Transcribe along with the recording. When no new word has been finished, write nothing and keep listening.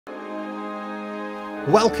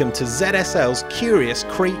Welcome to ZSL's Curious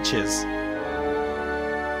Creatures.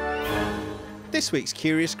 This week's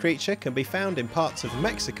curious creature can be found in parts of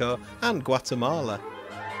Mexico and Guatemala.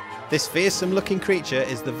 This fearsome looking creature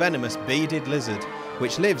is the venomous beaded lizard,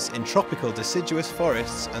 which lives in tropical deciduous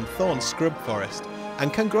forests and thorn scrub forest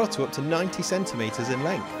and can grow to up to 90 centimetres in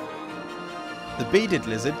length. The beaded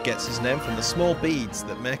lizard gets its name from the small beads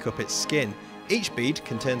that make up its skin. Each bead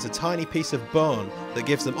contains a tiny piece of bone that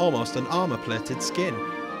gives them almost an armour-plated skin.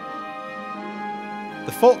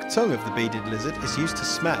 The forked tongue of the beaded lizard is used to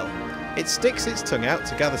smell. It sticks its tongue out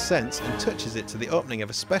to gather scents and touches it to the opening of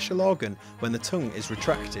a special organ when the tongue is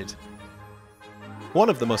retracted. One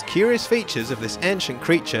of the most curious features of this ancient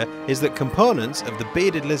creature is that components of the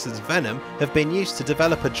beaded lizard's venom have been used to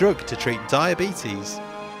develop a drug to treat diabetes.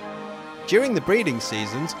 During the breeding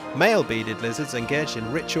seasons, male beaded lizards engage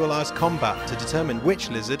in ritualised combat to determine which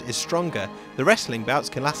lizard is stronger. The wrestling bouts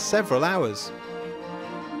can last several hours.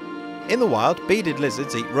 In the wild, beaded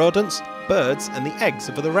lizards eat rodents, birds and the eggs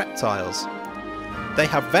of other reptiles. They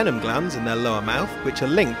have venom glands in their lower mouth which are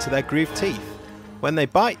linked to their grooved teeth. When they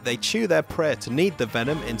bite, they chew their prey to knead the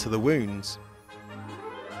venom into the wounds.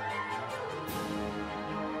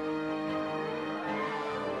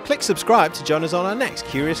 Click subscribe to join us on our next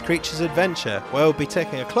Curious Creatures adventure, where we'll be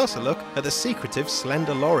taking a closer look at the secretive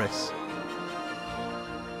slender loris.